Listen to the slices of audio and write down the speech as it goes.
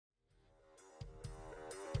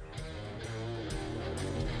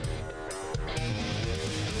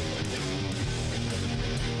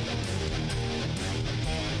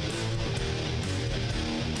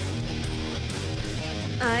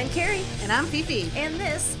Carrie. And I'm Fifi. And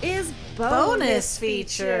this is Bonus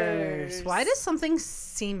features. Why does something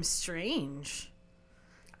seem strange?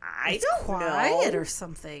 I don't know. Quiet or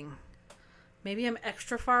something. Maybe I'm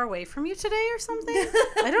extra far away from you today or something?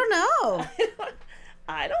 I don't know.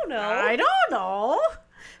 I don't know. I don't know.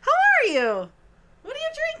 How are you? What are you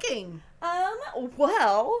drinking?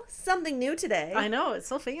 Well, something new today. I know, it's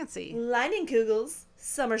so fancy. Leinenkugel's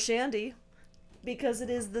Summer Shandy. Because it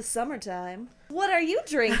is the summertime. What are you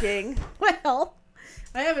drinking? Well,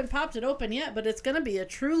 I haven't popped it open yet, but it's going to be a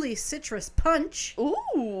truly citrus punch.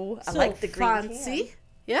 Ooh, I So like the green fancy. can.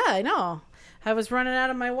 Yeah, I know. I was running out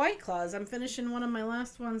of my White Claws. I'm finishing one of my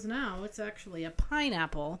last ones now. It's actually a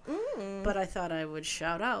pineapple. But I thought I would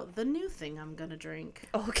shout out the new thing I'm going to drink.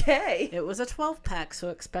 Okay. It was a 12-pack, so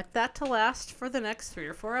expect that to last for the next 3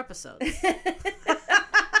 or 4 episodes.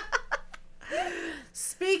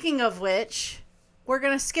 Speaking of which, we're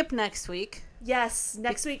going to skip next week. Yes,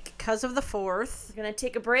 next week. Because of the 4th. We're going to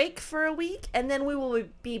take a break for a week, and then we will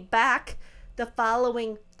be back the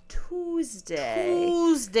following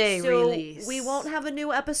Tuesday Release. We won't have a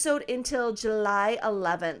new episode until July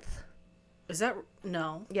 11th. Is that...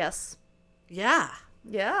 No. Yes. Yeah.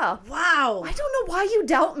 Yeah. Wow. I don't know why you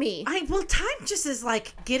doubt me. Well, time just is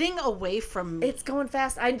like getting away from me. It's going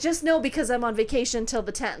fast. I just know because I'm on vacation till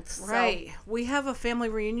the 10th. So. Right. We have a family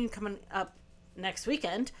reunion coming up next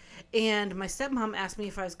weekend, and my stepmom asked me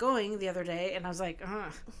if I was going the other day, and I was like,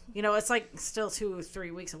 it's like still 2 or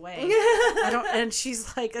 3 weeks away. And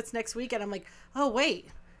she's like, it's next weekend. I'm like, oh wait,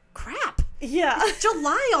 crap. Yeah. It's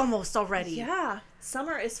July almost already. Yeah.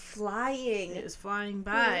 Summer is flying. It is flying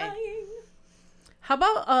by. How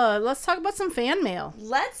about let's talk about some fan mail.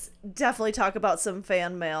 Let's definitely talk about some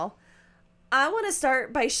fan mail. I want to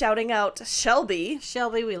start by shouting out Shelby.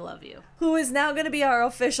 Shelby, we love you. Who is now going to be our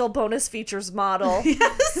official bonus features model.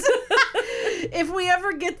 Yes. If we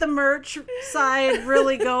ever get the merch side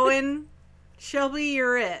really going, Shelby,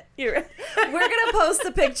 you're it. We're going to post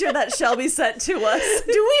the picture that Shelby sent to us.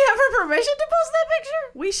 Do we have her permission to post that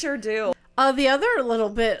picture? We sure do. The other little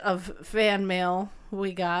bit of fan mail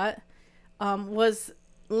we got was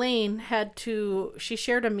Lane she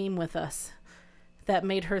shared a meme with us that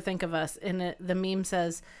made her think of us. And the meme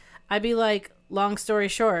says, I'd be like, long story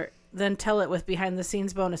short, then tell it with behind the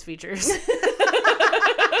scenes bonus features.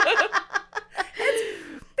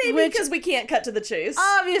 Maybe because we can't cut to the chase.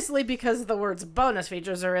 Obviously because the words bonus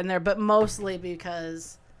features are in there, but mostly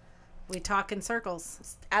because we talk in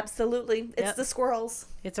circles. Absolutely. It's the squirrels.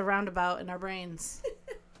 It's a roundabout in our brains.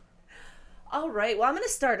 All right. Well, I'm going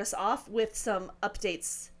to start us off with some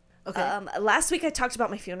updates. Okay. Last week I talked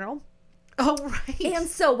about my funeral. Oh, right. And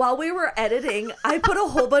so while we were editing, I put a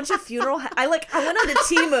whole bunch of funeral I went on to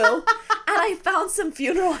Temu and I found some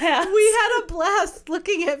funeral hats. We had a blast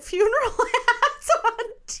looking at funeral hats on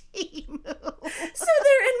Temu. So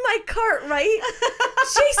they're in my cart, right?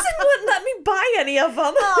 Jason wouldn't let me buy any of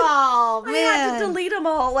them. Oh, man. I had to delete them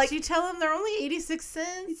all. Did you tell him they're only 86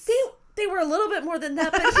 cents? They were a little bit more than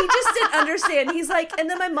that, but he just didn't understand. He's like, and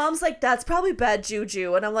then my mom's like, that's probably bad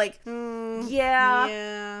juju. And I'm like,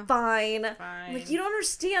 yeah, fine. I'm like, you don't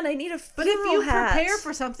understand. I need a funeral But if you hat. prepare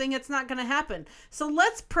for something, it's not going to happen. So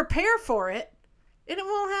let's prepare for it, and it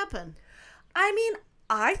won't happen. I mean,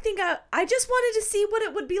 I think I just wanted to see what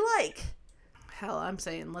it would be like. Hell, I'm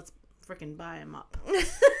saying let's freaking buy them up.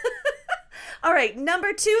 All right,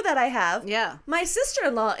 number 2 that I have. Yeah. My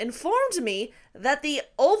sister-in-law informed me that the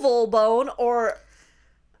oval bone or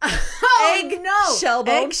eggshell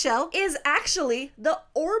bone is actually the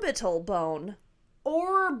orbital bone.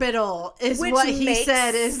 Orbital is Which what he makes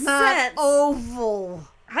said. Is sense. not oval.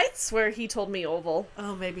 I swear he told me oval.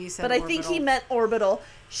 Oh, maybe he said But orbital. I think he meant orbital.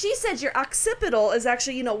 She said your occipital is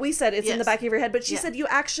actually, we said it's in the back of your head, but she said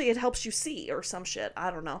it helps you see or some shit. I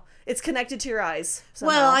don't know. It's connected to your eyes.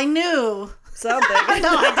 Somehow. Well, I knew. Something. No,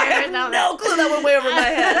 I didn't. No clue. That went way over my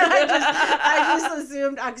head. I just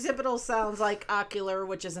assumed occipital sounds like ocular,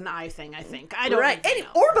 which is an eye thing, I think. I don't know.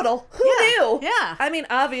 Orbital. Who knew? Yeah. I mean,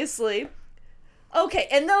 obviously. Okay,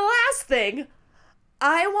 and the last thing,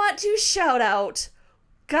 I want to shout out,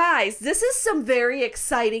 guys, this is some very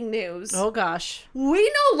exciting news. Oh, gosh.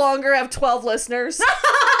 We no longer have 12 listeners.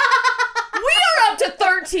 We are up to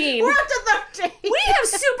 13. We're up to 13. We have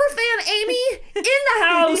superfan Amy in the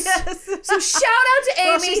house. Yes. So shout out to Amy.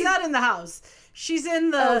 Well, she's not in the house. She's in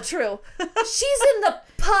the... Oh, true. She's in the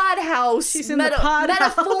pod house. She's in the pod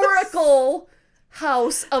metaphorical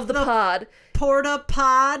house of the pod. Porta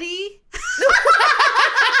potty?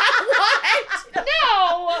 What?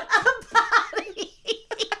 No. A potty.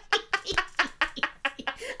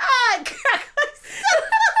 How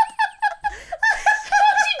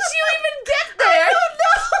did you even get there? I don't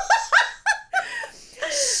know.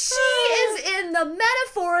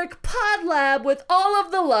 historic pod lab with all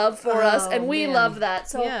of the love for us, and we love that.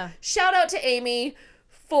 So shout out to Amy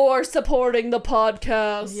for supporting the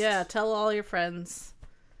podcast. Yeah, tell all your friends.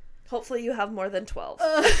 Hopefully you have more than 12.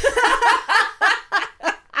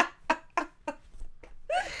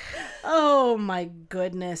 Oh my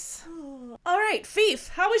goodness. All right, Fief,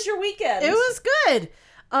 how was your weekend? It was good.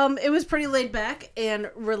 It was pretty laid back and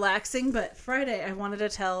relaxing, but Friday I wanted to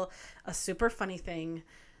tell a super funny thing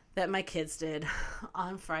that my kids did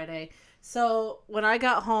on Friday. So when I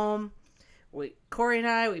got home, Corey and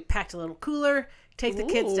I, we packed a little cooler, take the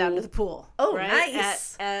kids down to the pool. Oh, right?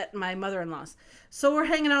 nice. At my mother-in-law's. So we're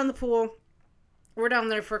hanging out in the pool. We're down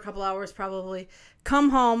there for a couple hours probably. Come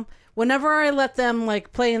home. Whenever I let them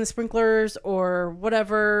like play in the sprinklers or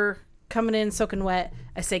whatever, coming in soaking wet,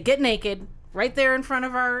 I say, get naked. Right there in front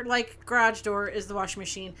of our like garage door is the washing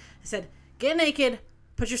machine. I said, get naked,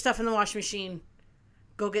 put your stuff in the washing machine,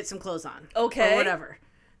 go get some clothes on. Okay. Or whatever.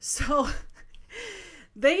 So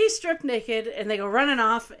they strip naked and they go running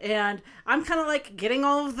off, and I'm kind of like getting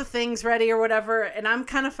all of the things ready or whatever, and I'm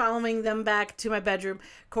kind of following them back to my bedroom.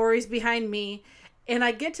 Corey's behind me, and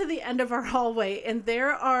I get to the end of our hallway, and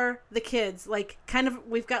there are the kids, like kind of,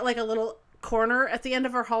 we've got like a little corner at the end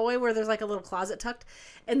of our hallway where there's like a little closet tucked,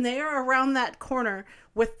 and they are around that corner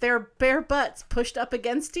with their bare butts pushed up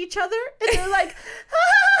against each other, and they're like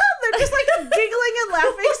they're just like giggling and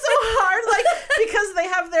laughing so hard, like because they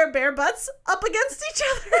have their bare butts up against each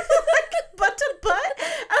other, like butt to butt.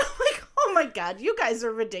 And I'm like, oh my god, you guys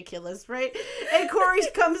are ridiculous, right? And Corey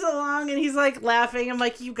comes along and he's like laughing. I'm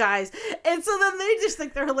like, you guys. And so then they just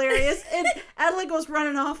think they're hilarious, and Adelaide goes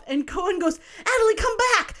running off, and Cohen goes, Adelaide, come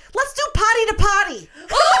back, let's do potty to potty.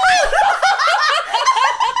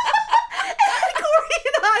 And Corey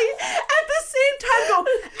and I at the same time go,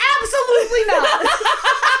 absolutely not.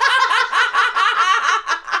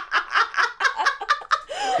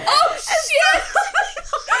 Oh shit!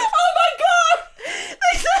 Oh my god!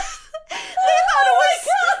 They thought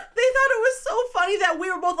it was so funny that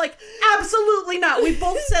we were both like, absolutely not. We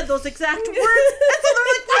both said those exact words, and so they're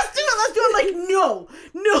like, let's do it. I'm like, no.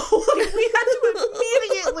 Like, we had to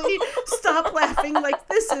immediately stop laughing. Like,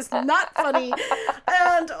 this is not funny.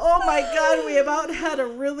 And oh my god, we about had a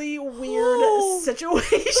really weird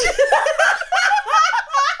situation.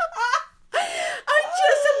 I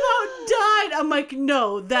just about died. I'm like,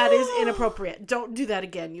 no, that is inappropriate. Don't do that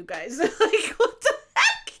again, you guys. Like, what the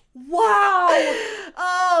heck? Wow.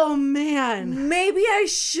 Oh man. Maybe I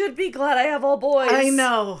should be glad I have all boys. I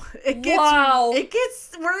know. Wow.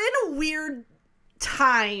 We're in a weird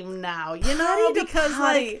time now, you know, because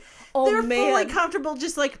like they're fully comfortable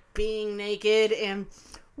just like being naked and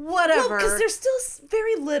whatever. Well, because they're still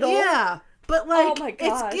very little. Yeah. But like, oh my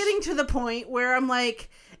gosh, it's getting to the point where I'm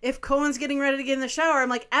like, if Cohen's getting ready to get in the shower, I'm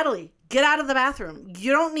like, Adelaide, get out of the bathroom.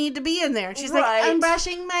 You don't need to be in there. And she's like, I'm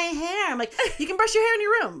brushing my hair. I'm like, you can brush your hair in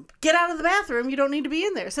your room. Get out of the bathroom. You don't need to be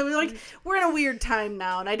in there. So we're in a weird time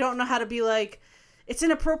now, and I don't know how to be like, it's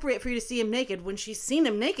inappropriate for you to see him naked when she's seen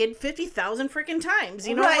him naked 50,000 freaking times.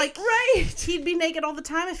 You know, he'd be naked all the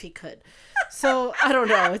time if he could. So I don't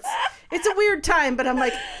know. It's a weird time, but I'm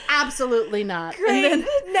like, absolutely not. Great. And then,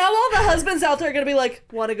 now all the husbands out there are gonna be like,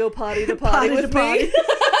 want to go potty to potty with me?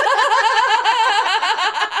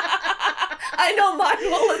 I know mine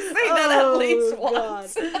will say that at least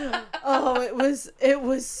once. Oh, it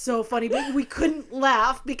was so funny, but we couldn't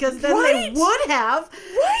laugh because then they would have.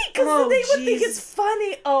 Right, because they would think it's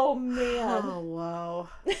funny. Oh, man. Oh, wow.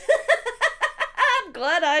 I'm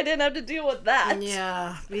glad I didn't have to deal with that.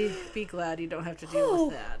 Yeah, be glad you don't have to deal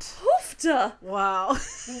with that. Hoofta. Wow.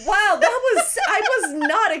 Wow, I was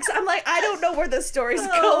not I'm like, I don't know where this story's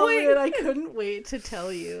going. Man, I couldn't wait to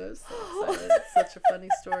tell you. I'm so excited. It's such a funny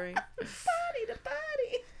story. Potty to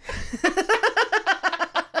potty.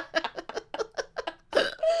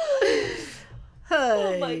 Hey.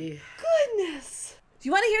 Oh my goodness. Do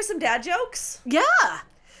you want to hear some dad jokes? Yeah.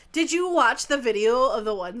 Did you watch the video of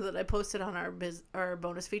the one that I posted on our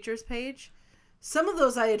bonus features page? Some of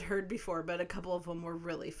those I had heard before, but a couple of them were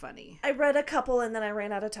really funny. I read a couple and then I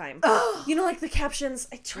ran out of time. You know, like the captions,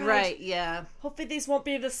 I tried. Right, yeah. Hopefully these won't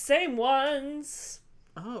be the same ones.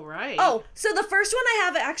 Oh, right. Oh, so the first one I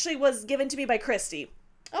have actually was given to me by Christy.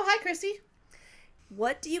 Oh, hi, Christy.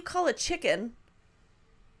 What do you call a chicken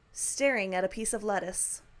staring at a piece of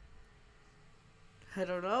lettuce? I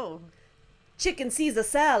don't know. Chicken sees a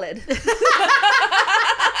salad.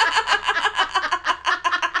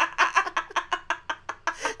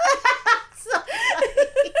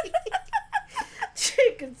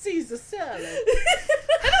 Chicken sees a salad.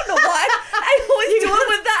 I don't know why. I always do it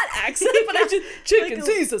with that accent, but I just chicken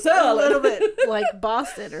sees a salad. A little bit like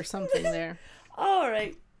Boston or something there. All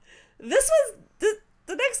right. This was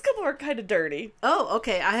the next couple are kind of dirty. Oh,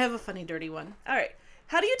 okay. I have a funny, dirty one. All right.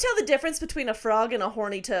 How do you tell the difference between a frog and a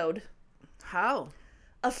horny toad? How?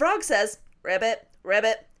 A frog says, ribbit,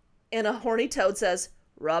 ribbit, and a horny toad says,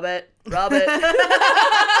 rubbit, rubbit.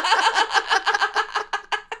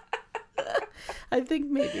 I think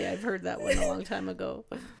maybe I've heard that one a long time ago.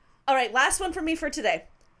 All right, last one for me for today.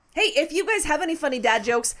 Hey, if you guys have any funny dad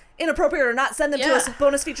jokes, inappropriate or not, send them to us,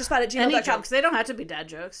 bonusfeaturespot@gmail.com. Any jokes. They don't have to be dad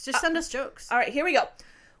jokes. Just send us jokes. All right, here we go.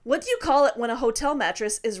 What do you call it when a hotel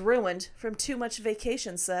mattress is ruined from too much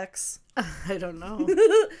vacation sex? I don't know.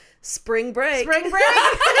 Spring break. Spring break? As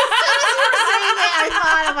soon as you were saying it,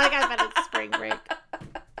 I bet it's spring break.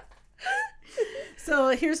 So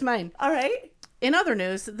here's mine. All right. In other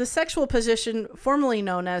news, the sexual position formerly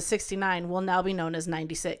known as 69 will now be known as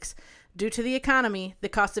 96. Due to the economy, the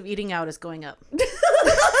cost of eating out is going up.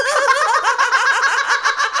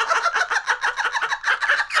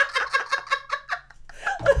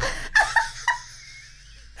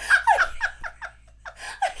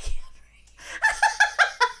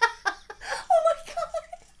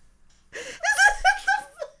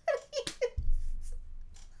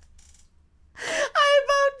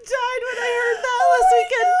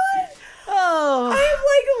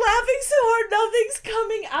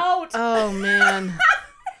 Oh, man.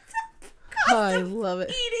 I love it.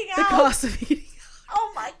 Eating the out. cost of eating out.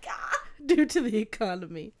 Oh, my God. Due to the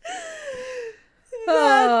economy.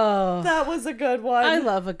 That was a good one. I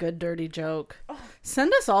love a good dirty joke.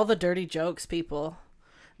 Send us all the dirty jokes, people.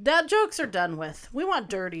 Dad jokes are done with. We want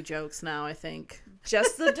dirty jokes now, I think.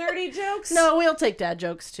 Just the dirty jokes? No, we'll take dad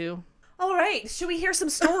jokes, too. All right. Should we hear some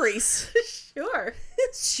stories? Sure.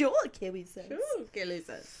 Sure, Kimmy says. Sure, Kelly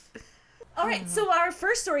says. All right, so our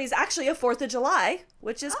first story is actually a 4th of July,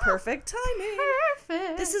 which is perfect timing.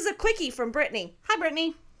 Perfect. This is a quickie from Brittany. Hi,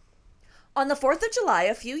 Brittany. On the 4th of July,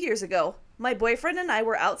 a few years ago, my boyfriend and I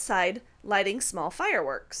were outside lighting small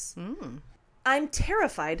fireworks. I'm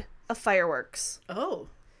terrified of fireworks. Oh.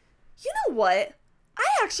 You know what? I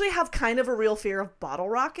actually have kind of a real fear of bottle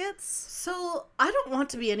rockets. So, I don't want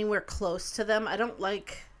to be anywhere close to them. I don't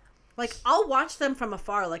like, I'll watch them from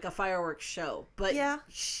afar, like a fireworks show. But yeah,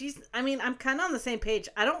 I'm kind of on the same page.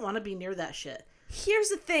 I don't want to be near that shit. Here's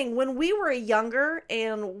the thing. When we were younger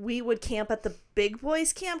and we would camp at the big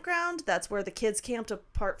boys campground, that's where the kids camped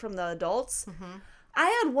apart from the adults. Mm-hmm.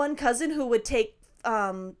 I had one cousin who would take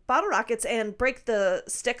bottle rockets and break the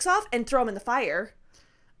sticks off and throw them in the fire.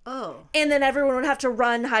 Oh. And then everyone would have to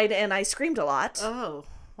run, hide, and I screamed a lot. Oh,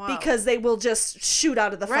 wow. Because they will just shoot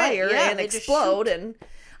out of the fire and explode. And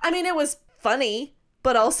I mean, it was funny,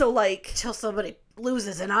 but also like... Till somebody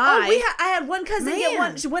loses an eye. Oh, I had one cousin get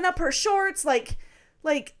one. She went up her shorts, like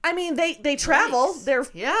I mean, they travel. Nice. They're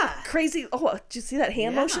crazy. Oh, did you see that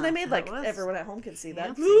hand motion I made? Like, everyone at home can see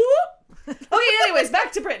that. Okay, anyways,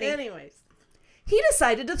 back to Brittany. He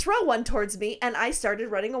decided to throw one towards me, and I started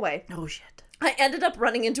running away. Oh, shit. I ended up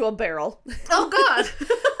running into a barrel. Oh, God.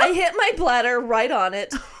 I hit my bladder right on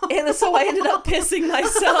it, and so I ended up pissing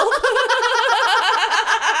myself.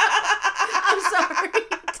 I'm sorry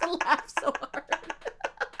to laugh so hard.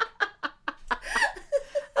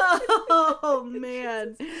 Oh,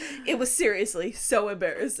 man. It was seriously so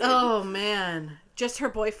embarrassing. Oh, man. Just her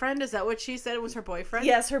boyfriend? Is that what she said? It was her boyfriend?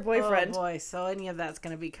 Yes, her boyfriend. Oh, boy. So any of that's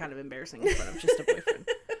going to be kind of embarrassing in front of just a boyfriend.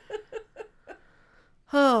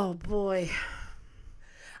 Oh, boy.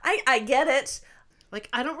 I get it. Like,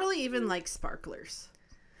 I don't really even like sparklers.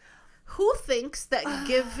 Who thinks that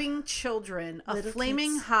giving children a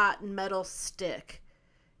flaming hot metal stick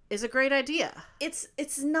is a great idea? It's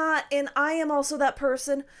not, and I am also that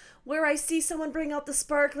person where I see someone bring out the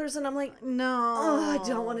sparklers and I'm like, no, I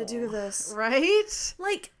don't want to do this. Right?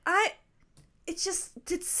 Like, it's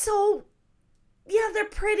so, yeah, they're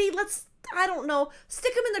pretty. I don't know,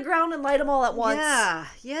 stick them in the ground and light them all at once.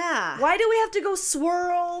 Yeah. Why do we have to go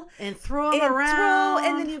swirl and throw them around?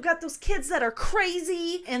 And then you've got those kids that are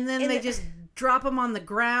crazy. And then they just drop them on the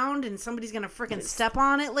ground and somebody's going to freaking step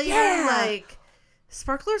on it later. Yeah. Like,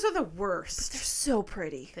 sparklers are the worst. But they're so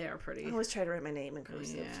pretty. They are pretty. I always try to write my name in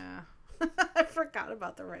cursive. Yeah. I forgot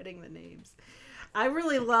about the writing the names. I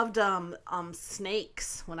really loved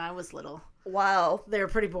snakes when I was little. Wow. They were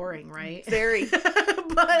pretty boring, right? Very.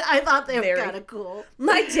 But I thought they were kind of cool.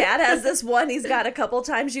 My dad has this one. He's got a couple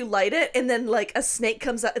times you light it and then like a snake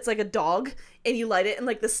comes out. It's like a dog and you light it and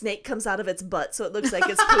like the snake comes out of its butt. So it looks like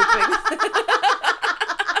it's pooping.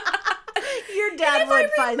 Your dad would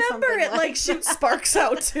find something it like shoots sparks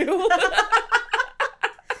out too.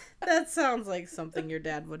 That sounds like something your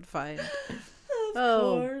dad would find.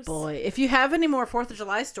 course. Boy. If you have any more 4th of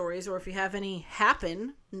July stories, or if you have any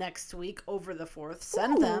happen next week over the 4th,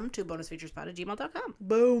 send them to bonusfeaturespod@gmail.com.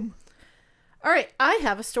 Boom. All right, I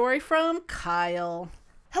have a story from Kyle.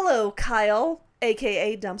 Hello, Kyle,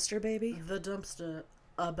 a.k.a. Dumpster Baby. The Dumpster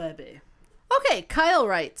Baby. Okay, Kyle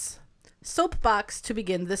writes, soapbox to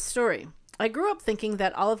begin this story. I grew up thinking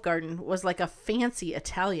that Olive Garden was like a fancy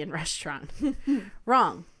Italian restaurant.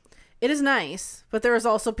 Wrong. It is nice, but there is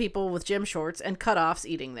also people with gym shorts and cutoffs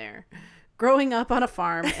eating there. Growing up on a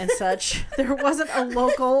farm and such, there wasn't a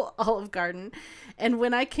local Olive Garden, and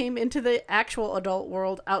when I came into the actual adult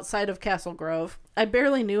world outside of Castle Grove, I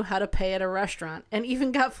barely knew how to pay at a restaurant, and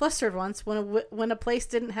even got flustered once when a place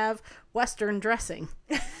didn't have Western dressing.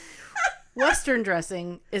 Western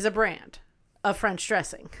dressing is a brand of French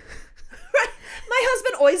dressing. My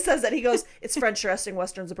husband always says that. He goes, it's French dressing,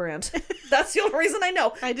 Western's a brand. That's the only reason I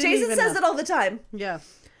know. Jason says it all the time. Yeah.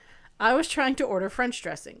 I was trying to order French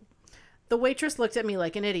dressing. The waitress looked at me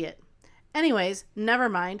like an idiot. Anyways, never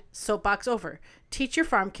mind. Soapbox over. Teach your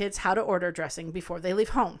farm kids how to order dressing before they leave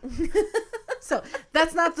home. So,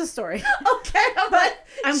 that's not the story. Okay, but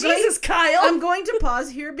Kyle. I'm going to pause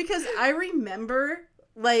here because I remember,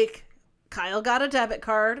 like, Kyle got a debit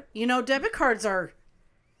card. You know, debit cards are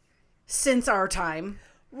since our time.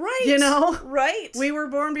 Right. You know? Right. We were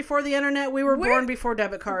born before the internet. We're born before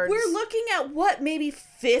debit cards. We're looking at what, maybe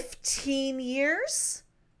 15 years?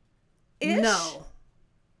 No.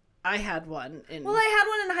 I had one Well, I had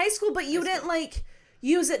one in high school, but you didn't, like,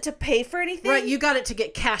 use it to pay for anything. Right, you got it to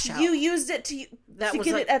get cash out. You used it to get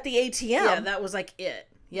it at the ATM. Yeah, that was, like, it.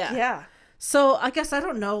 Yeah. Yeah. So, I guess I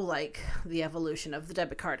don't know, like, the evolution of the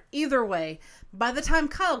debit card. Either way, by the time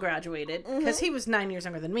Kyle graduated, because he was 9 years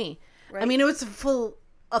younger than me, right. I mean, it was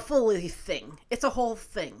a fully thing. It's a whole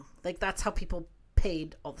thing. Like, that's how people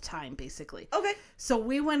paid all the time, basically. Okay. So,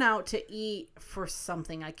 we went out to eat for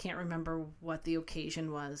something. I can't remember what the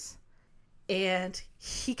occasion was. And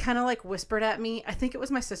he kind of, like, whispered at me. I think it was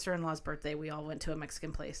my sister-in-law's birthday. We all went to a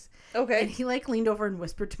Mexican place. Okay. And he, like, leaned over and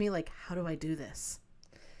whispered to me, like, how do I do this?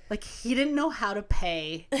 Like, he didn't know how to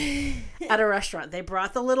pay at a restaurant. They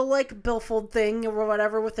brought the little, like, billfold thing or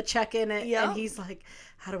whatever with the check in it. Yep. And he's like,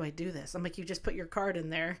 how do I do this? I'm like, you just put your card in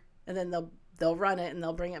there, and then they'll run it, and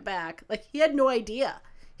they'll bring it back. Like, he had no idea.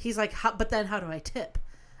 He's like, but then how do I tip?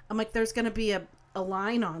 I'm like, there's going to be a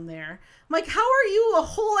line on there. I'm like, how are you a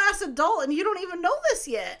whole-ass adult, and you don't even know this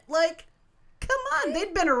yet? Like, come on.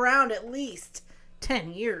 They'd been around at least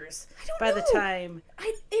 10 years by the time.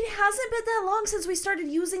 It hasn't been that long since we started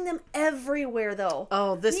using them everywhere, though.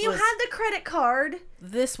 Oh, you had the credit card.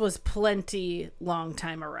 This was plenty long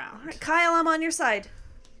time around. All right, Kyle, I'm on your side.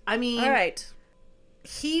 I mean, all right.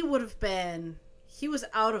 He was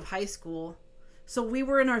out of high school, so we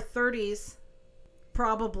were in our 30s,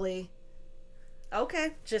 probably.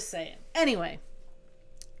 Okay. Just saying. Anyway,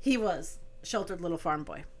 he was a sheltered little farm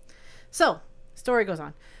boy. So, story goes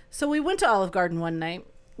on. So we went to Olive Garden one night,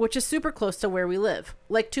 which is super close to where we live,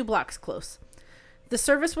 like 2 blocks close. The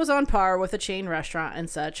service was on par with a chain restaurant and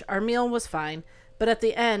such. Our meal was fine, but at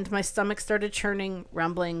the end, my stomach started churning,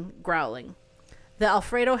 rumbling, growling. The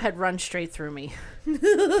Alfredo had run straight through me.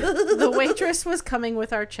 The waitress was coming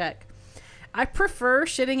with our check. I prefer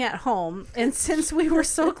shitting at home, and since we were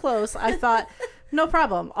so close, I thought, no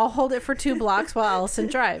problem, I'll hold it for 2 blocks while Allison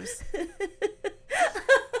drives.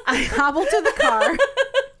 I hobbled to the car.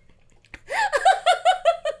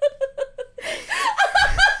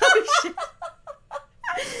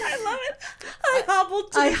 I love it.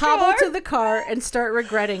 I hobbled to the car and start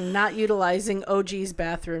regretting not utilizing OG's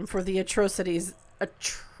bathroom for the atrocities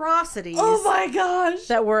oh my gosh,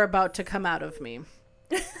 that were about to come out of me.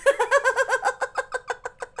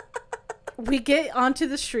 We get onto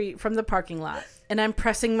the street from the parking lot, and I'm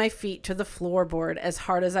pressing my feet to the floorboard as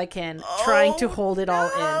hard as I can, trying to hold it all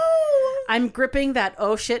in. I'm gripping that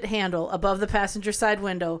oh shit handle above the passenger side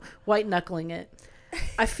window, white knuckling it.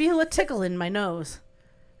 I feel a tickle in my nose.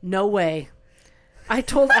 No way. I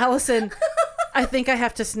told Allison, I think I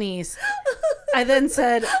have to sneeze. I then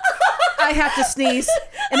said, I have to sneeze.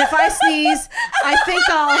 And if I sneeze, I think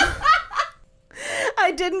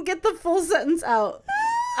I didn't get the full sentence out.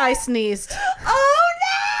 I sneezed. Oh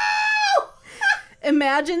no!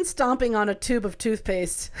 Imagine stomping on a tube of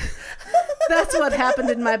toothpaste. That's what happened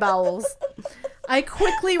in my bowels. I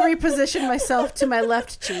quickly repositioned myself to my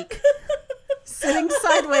left cheek, sitting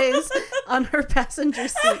sideways on her passenger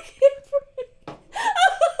seat.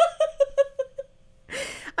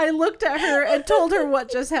 I looked at her and told her what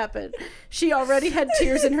just happened. She already had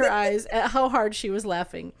tears in her eyes at how hard she was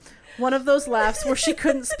laughing. One of those laughs where she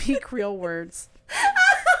couldn't speak real words.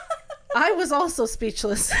 I was also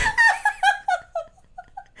speechless.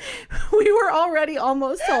 We were already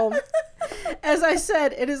almost home. As I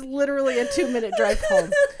said, it is literally a 2-minute drive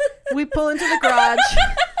home. We pull into the garage.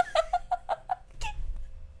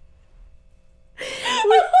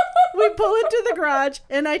 We pull into the garage,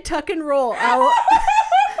 and I tuck and roll out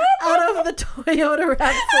of the Toyota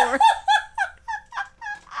RAV4.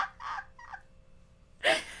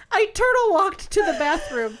 I turtle walked to the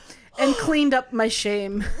bathroom and cleaned up my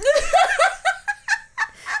shame.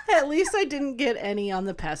 At least I didn't get any on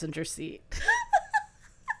the passenger seat.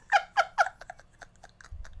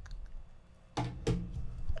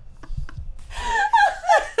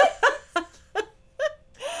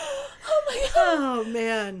 Oh,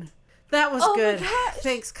 man. That was good.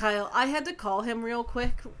 Thanks, Kyle. I had to call him real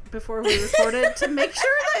quick before we recorded to make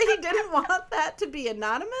sure that he didn't want that to be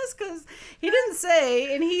anonymous, because he didn't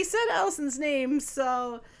say, and he said Allison's name,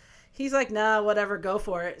 so he's like, nah, whatever, go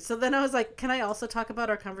for it. So then I was like, can I also talk about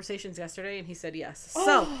our conversations yesterday? And he said yes.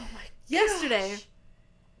 So yesterday,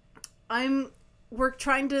 we're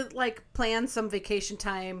trying to like plan some vacation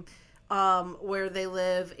time where they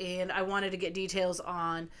live, and I wanted to get details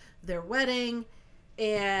on their wedding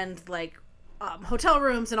and like hotel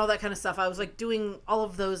rooms and all that kind of stuff. I was like doing all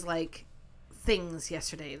of those like things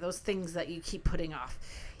yesterday, those things that you keep putting off.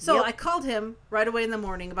 So I called him right away in the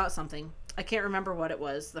morning about something. I can't remember what it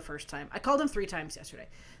was the first time. I called him 3 times yesterday.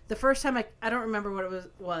 The first time I don't remember what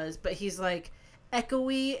it was, but he's like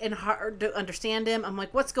echoey and hard to understand him. I'm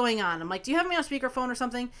like, what's going on? I'm like, do you have me on speakerphone or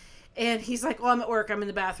something? And he's like, well, I'm at work. I'm in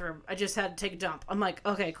the bathroom. I just had to take a dump. I'm like,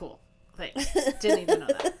 okay, cool. Thanks. Didn't need to know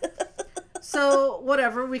that. So,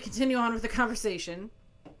 whatever. We continue on with the conversation.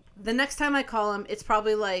 The next time I call him, it's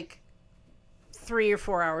probably like 3 or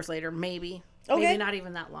 4 hours later, maybe. Okay. Maybe not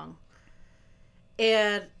even that long.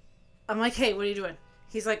 And I'm like, hey, what are you doing?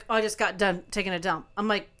 He's like, oh, I just got done taking a dump. I'm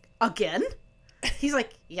like, again? He's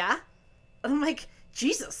like, yeah. And I'm like,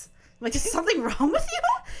 Jesus. I'm like, is something wrong with you?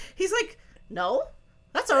 He's like, no.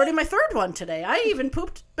 That's already my 3rd one today. I even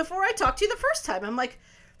pooped before I talked to you the first time. I'm like,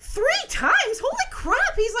 3 times? Holy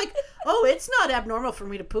crap. He's like, oh, it's not abnormal for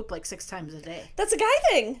me to poop like 6 times a day. That's a guy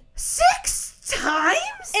thing. 6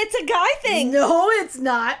 times? It's a guy thing. No, it's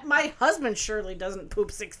not. My husband surely doesn't poop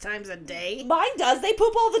 6 times a day. Mine does. They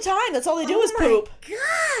poop all the time. That's all they do is poop.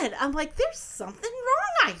 God. I'm like, there's something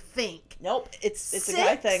wrong, I think. Nope. It's a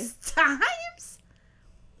guy thing. 6 times?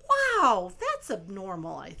 Wow. That's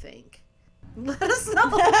abnormal, I think. Let us know.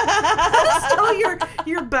 Let us know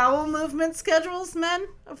your bowel movement schedules, men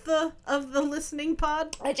of the listening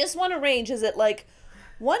pod. I just want a range. Is it like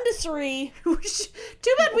 1 to 3?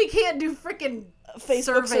 Too bad we can't do freaking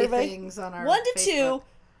Facebook survey things on our 1 to Facebook.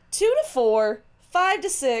 2, 2 to 4, 5 to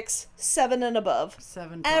 6, 7 and above.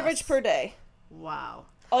 7+. Average per day. Wow.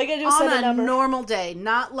 All you gotta do is set a number. On a normal day,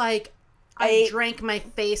 not like I drank my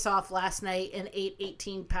face off last night and ate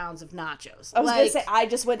 18 pounds of nachos. I was going to say, I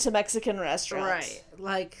just went to Mexican restaurants. Right.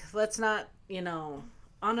 Like, let's not,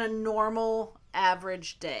 on a normal,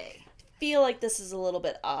 average day. I feel like this is a little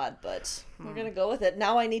bit odd, but we're going to go with it.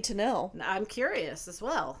 Now I need to know. I'm curious as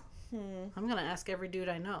well. I'm going to ask every dude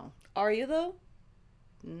I know. Are you, though?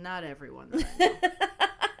 Not everyone that I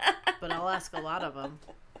know. But I'll ask a lot of them.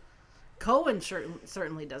 Cohen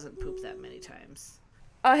certainly doesn't poop that many times.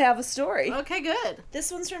 I have a story. Okay, good.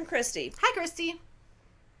 This one's from Christy. Hi, Christy.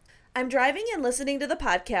 I'm driving and listening to the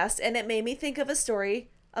podcast, and it made me think of a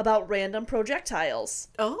story about random projectiles.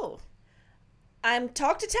 Oh. I'm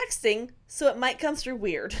talk to texting, so it might come through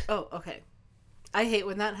weird. Oh, okay. I hate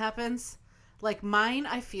when that happens. Like, mine,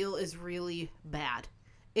 I feel, is really bad.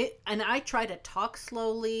 And I try to talk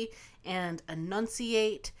slowly and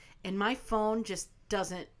enunciate, and my phone just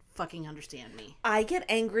doesn't fucking understand me. I get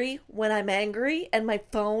angry when I'm angry, and my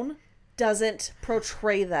phone doesn't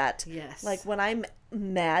portray that. Yes. Like when I'm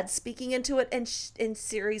mad speaking into it, and in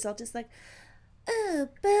series, I'll just like, oh,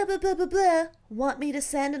 blah, blah, blah, blah, blah, want me to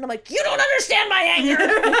send? And I'm like, you don't understand my anger!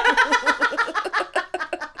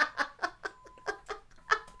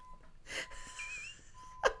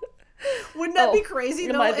 Wouldn't that be crazy,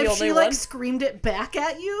 though, if she, like, screamed it back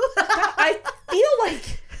at you? I feel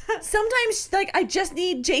like sometimes, like, I just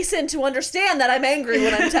need Jason to understand that I'm angry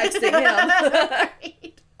when I'm texting him.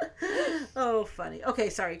 Right. Oh, funny. Okay,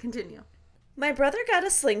 sorry, continue. My brother got a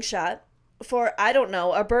slingshot for, I don't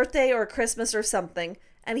know, a birthday or Christmas or something,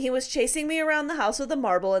 and he was chasing me around the house with a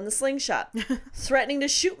marble in the slingshot, threatening to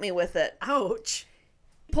shoot me with it. Ouch.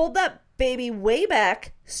 Pulled that baby way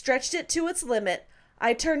back, stretched it to its limit.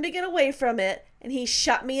 I turned to get away from it, and he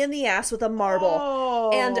shot me in the ass with a marble. Oh,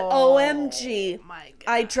 and OMG, my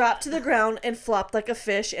God. I dropped to the ground and flopped like a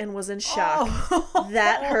fish and was in shock. Oh.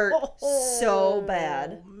 That hurt so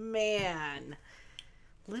bad. Man.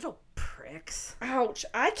 Little prick. bricks. Ouch.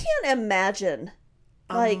 I can't imagine.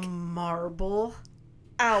 Like, a marble.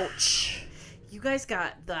 Ouch. You guys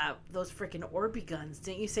got those freaking Orby guns.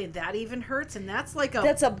 Didn't you say that even hurts? And that's like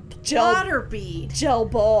that's a water bead. Gel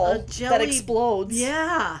ball that explodes.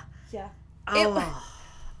 Yeah. Yeah. Oh.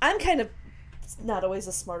 I'm kind of not always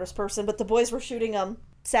the smartest person, but the boys were shooting them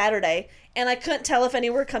Saturday, and I couldn't tell if any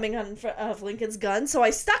were coming on in front of Lincoln's gun, so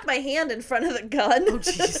I stuck my hand in front of the gun. Oh,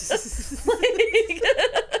 Jesus.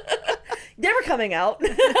 They were coming out.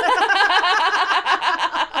 Man.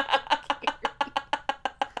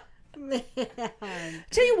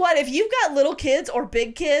 Tell you what, if you've got little kids or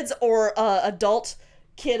big kids or adult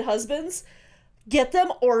kid husbands, get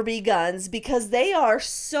them Orby guns because they are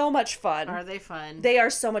so much fun. Are they fun? They are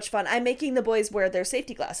so much fun. I'm making the boys wear their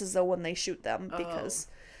safety glasses though when they shoot them because,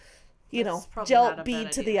 gel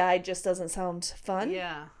bead to the eye just doesn't sound fun.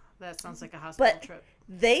 Yeah, that sounds like a hospital trip.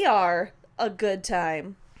 They are a good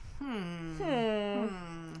time.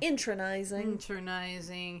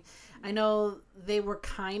 Internizing. I know they were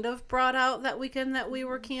kind of brought out that weekend that we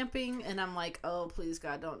were camping, and I'm like, oh, please,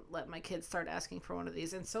 God, don't let my kids start asking for one of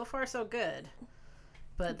these. And so far, so good.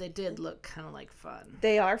 But they did look kind of like fun.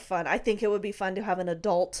 They are fun. I think it would be fun to have an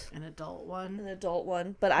adult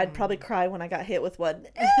one. But I'd probably cry when I got hit with one.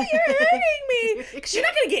 You're hurting me. Because you're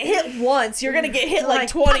not going to get hit once. You're going to get hit like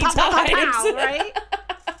 20 times. Right?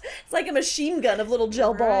 It's like a machine gun of little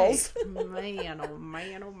gel balls. Man, oh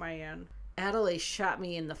man, oh man. Adelaide shot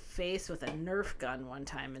me in the face with a Nerf gun one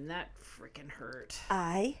time, and that freaking hurt.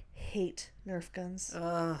 I hate Nerf guns.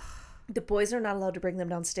 Ugh. The boys are not allowed to bring them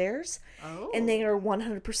downstairs. Oh. And they are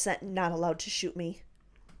 100% not allowed to shoot me.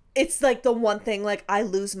 It's like the one thing, like, I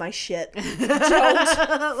lose my shit.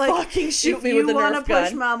 Don't fucking shoot me with a Nerf gun. If you want to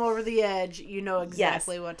push Mom over the edge, you know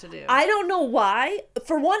exactly what to do. I don't know why.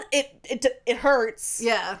 For one, it hurts.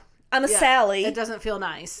 Yeah. I'm a Sally. It doesn't feel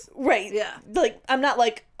nice. Right. Yeah. Like, I'm not,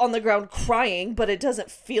 like, on the ground crying, but it doesn't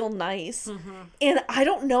feel nice. Mm-hmm. And I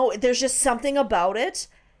don't know. There's just something about it.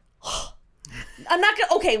 I'm not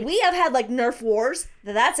gonna... Okay, we have had, like, Nerf wars.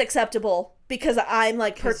 That's acceptable because I'm,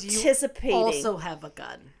 like, participating. You also have a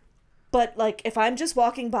gun. But, like, if I'm just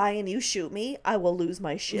walking by and you shoot me, I will lose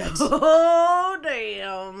my shit. Oh,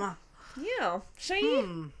 damn. Yeah. See?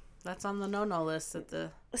 That's on the no-no list at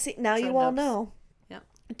the... See, now you all know. Yep.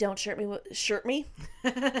 Don't shirt me.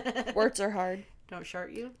 Words are hard. Don't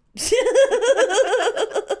shirt you.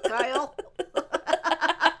 Kyle.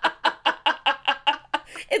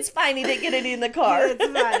 It's fine. He didn't get any in the car.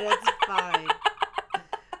 It's fine.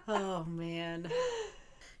 Oh, man.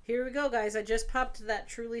 Here we go, guys. I just popped that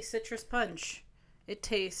Truly Citrus Punch. It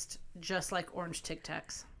tastes just like orange Tic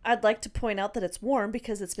Tacs. I'd like to point out that it's warm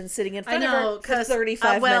because it's been sitting in front of her for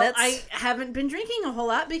 35 minutes. I haven't been drinking a whole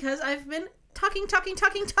lot because I've been talking,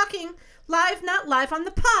 live, not live on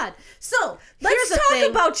the pod. So, let's talk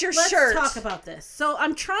about your shirt. Let's talk about this. So,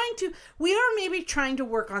 we are maybe trying to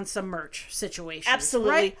work on some merch situations.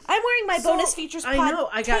 Absolutely. Right? I'm wearing my bonus features pod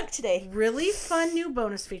I got today. Really fun new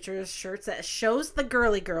bonus features shirts that shows the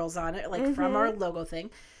girly girls on it, like from our logo thing.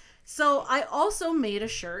 So, I also made a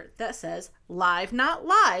shirt that says live, not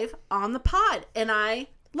live on the pod. And I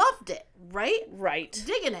loved it. Right? Right.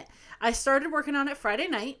 Digging it. I started working on it Friday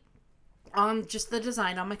night. On just the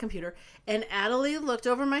design on my computer, and Adelaide looked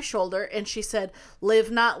over my shoulder and she said, "Live,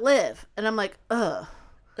 not live," and I'm like, ugh.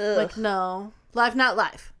 Like, no, live, not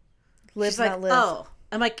live. Live, She's not like, live. Oh,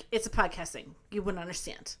 I'm like, it's a podcast thing. You wouldn't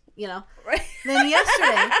understand, you know. Right. Then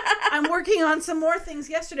yesterday, I'm working on some more things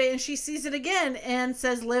yesterday, and she sees it again and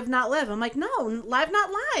says, "Live, not live." I'm like, no, live, not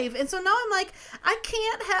live. And so now I'm like, I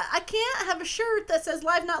can't have a shirt that says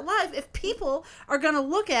live, not live if people are gonna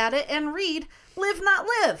look at it and read live, not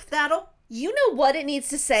live. That'll. You know what it needs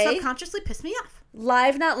to say? Subconsciously piss me off.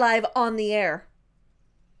 Live, not live on the air.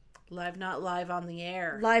 Live, not live on the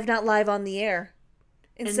air. Live, not live on the air.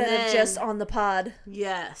 Instead of just on the pod.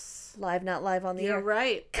 Yes. Live, not live on the air. You're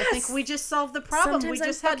right. I think we just solved the problem. Sometimes we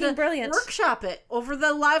just had to brilliant. workshop it over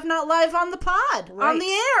the live, not live on the pod. Right. On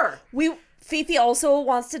the air. Fifi also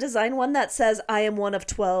wants to design one that says, "I am one of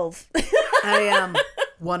 12. I am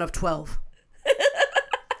one of 12.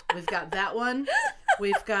 We've got that one.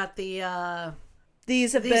 We've got the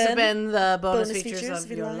These have been the bonus features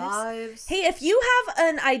of your lives. Hey, if you have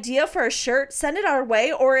an idea for a shirt, send it our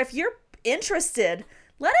way, or if you're interested,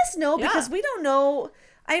 let us know because we don't know.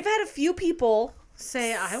 I've had a few people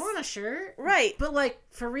say, "I want a shirt." Right. But like,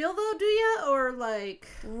 for real though, do you? Or like,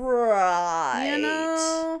 right. You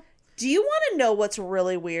know? Do you want to know what's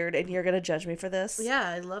really weird and you're going to judge me for this?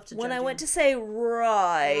 Yeah, I'd love to judge When I you. went to say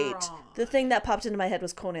the thing that popped into my head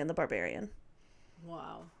was Conan the Barbarian.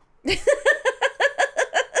 Wow.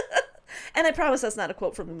 And I promise that's not a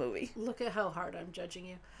quote from the movie. Look at how hard I'm judging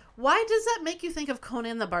you. Why does that make you think of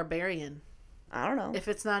Conan the Barbarian? I don't know. If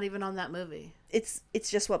it's not even on that movie. It's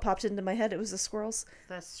just what popped into my head. It was the Squirrels.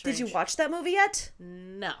 That's strange. Did you watch that movie yet?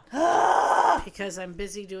 No. Because I'm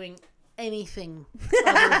busy doing anything other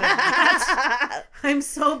than that. I'm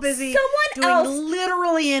so busy doing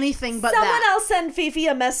literally anything but that. Someone else send Fifi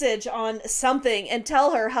a message on something and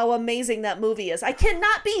tell her how amazing that movie is. I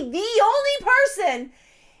cannot be the only person.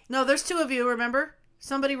 No, there's two of you, remember?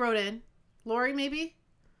 Somebody wrote in. Lori, maybe?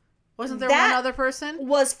 Wasn't there one other person?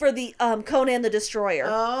 Was for the Conan the Destroyer.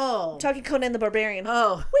 Oh. I'm talking Conan the Barbarian.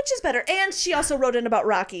 Oh. Which is better. And she also wrote in about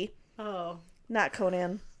Rocky. Oh. Not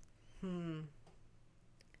Conan.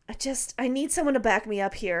 I need someone to back me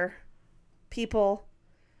up here. People.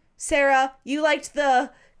 Sarah, you liked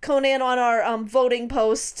the Conan on our voting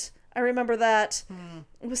post. I remember that.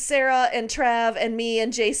 It was Sarah and Trav and me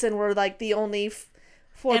and Jason were like the only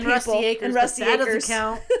four and people. Rusty Acres, and Rusty that Acres. doesn't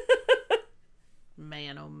count.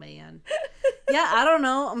 Man, oh man. Yeah, I don't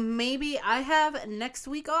know. Maybe I have next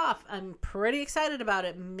week off. I'm pretty excited about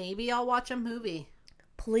it. Maybe I'll watch a movie.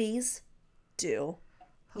 Please do.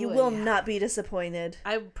 You will not be disappointed.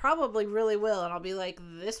 I probably really will, and I'll be like,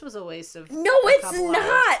 this was a waste of No, it's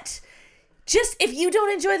not! Just, if you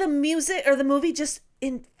don't enjoy the music or the movie, just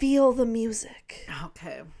feel the music.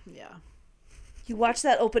 Okay, yeah. You watch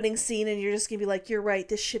that opening scene and you're just gonna be like, you're right,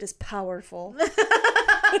 this shit is powerful.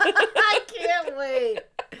 I can't wait.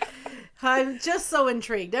 I'm just so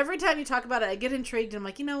intrigued. Every time you talk about it, I get intrigued. And I'm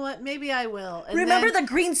like, you know what? Maybe I will. And remember the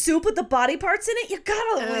green soup with the body parts in it? You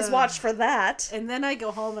gotta always watch for that. And then I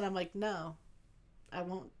go home and I'm like, no, I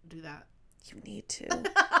won't do that. You need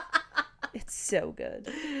to. It's so good.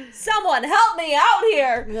 Someone help me out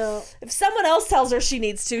here. No. If someone else tells her she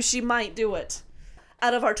needs to, she might do it.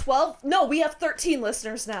 Out of our 12, no, we have 13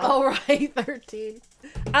 listeners now. All right, 13.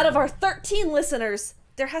 Out of our 13 listeners,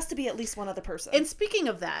 there has to be at least one other person. And speaking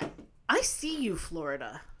of that, I see you,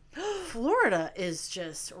 Florida. Florida is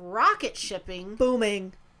just rocket shipping.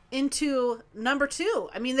 Booming. Into number 2.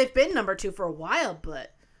 I mean, they've been number 2 for a while,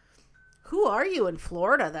 but who are you in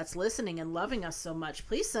Florida that's listening and loving us so much?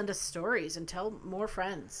 Please send us stories and tell more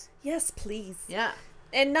friends. Yes, please. Yeah.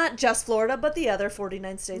 And not just Florida, but the other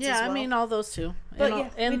 49 states as well. Yeah, I mean, all those too.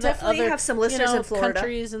 But and we definitely have some listeners in Florida.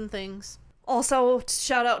 Countries and things. Also,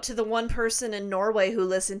 shout out to the one person in Norway who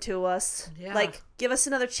listened to us. Yeah. Like, give us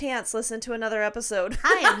another chance. Listen to another episode.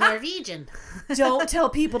 Hi, I'm Norwegian. Don't tell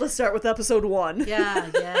people to start with episode 1.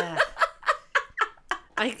 Yeah.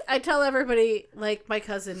 I tell everybody, like, my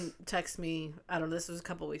cousin texted me, I don't know, this was a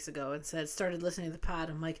couple weeks ago, and said, started listening to the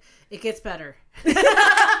pod. I'm like, it gets better. I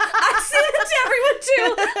say that to everyone,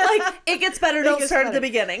 too. Like, it gets better, don't start at the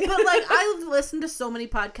beginning. But, like, I've listened to so many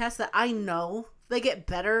podcasts that I know they get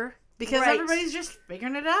better because everybody's just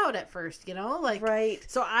figuring it out at first, you know? Like,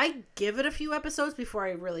 so I give it a few episodes before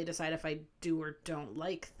I really decide if I do or don't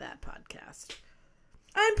like that podcast.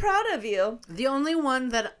 I'm proud of you. The only one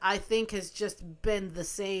that I think has just been the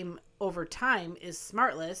same over time is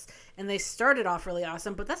Smartless, and they started off really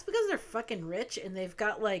awesome, but that's because they're fucking rich and they've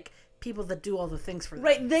got like people that do all the things for them.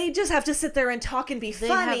 Right, they just have to sit there and talk and be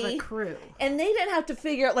funny. They have a crew. And they didn't have to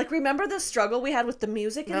figure out, like, remember the struggle we had with the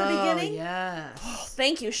music in the beginning? Yes. Oh,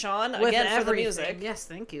 thank you, Sean, with again everything. For the music. Yes,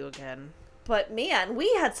 thank you again. But man,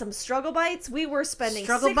 we had some Strugglebites. We were spending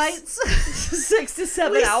 6 to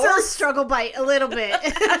 7 hours. We still struggle bite a little bit.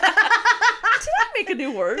 Did I make a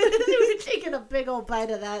new word? We're taking a big old bite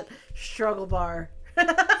of that struggle bar.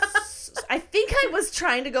 I think I was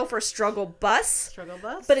trying to go for struggle bus,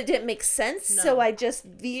 but it didn't make sense. No. So I just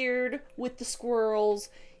veered with the squirrels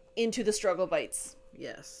into the Strugglebites.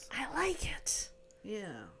 Yes, I like it.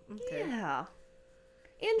 Yeah. Okay. Yeah.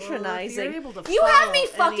 Intronizing. Well, you have me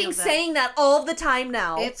fucking saying that all the time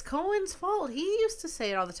now. It's Cohen's fault. He used to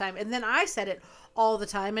say it all the time, and then I said it all the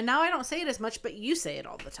time, and now I don't say it as much, but you say it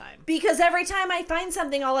all the time. Because every time I find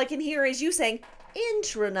something, all I can hear is you saying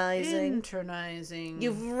intronizing. Intronizing.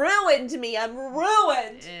 You've ruined me. I'm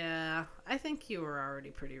ruined. Yeah, I think you were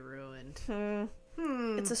already pretty ruined.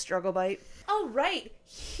 It's a struggle bite. All right.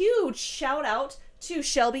 Huge shout out to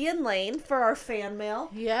Shelby and Lane for our fan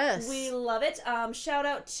mail. Yes. We love it. Shout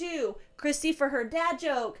out to Christy for her dad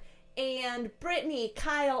joke, and Brittany,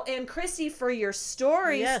 Kyle, and Christy for your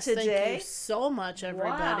stories today. Thank you so much,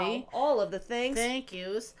 everybody. Wow. All of the things. Thank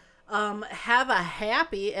yous. Have a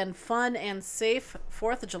happy and fun and safe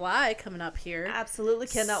 4th of July coming up here. Absolutely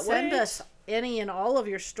cannot wait. Send us any and all of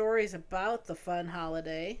your stories about the fun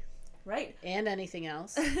holiday. Right. And anything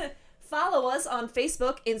else. Follow us on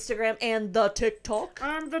Facebook, Instagram, and the TikTok.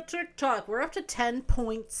 We're up to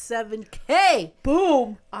 10.7K.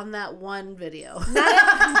 Boom. On that one video.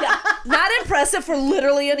 Not impressive for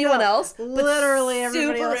literally anyone else. Literally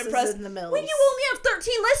everybody else is in the middle. When you only have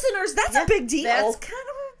 13 listeners, that's a big deal. That's kind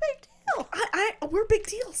of a big deal. We're big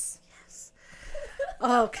deals.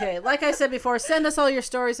 Okay, like I said before, send us all your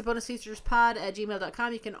stories at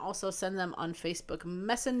bonusfeaturespod@gmail.com. You can also send them on Facebook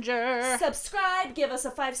Messenger. Subscribe, give us a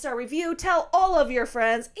 5-star review, tell all of your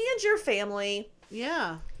friends and your family.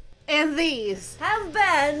 Yeah. And these have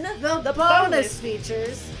been the bonus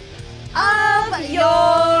features of your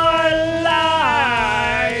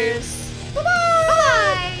lives. Bye-bye!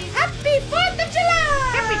 Bye! Happy 4th of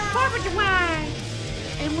July! Happy 4th of July!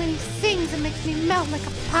 And when he sings, it makes me melt like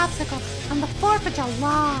a popsicle on the 4th of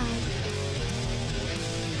July.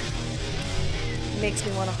 Makes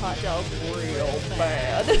me want a hot dog real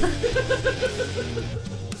bad.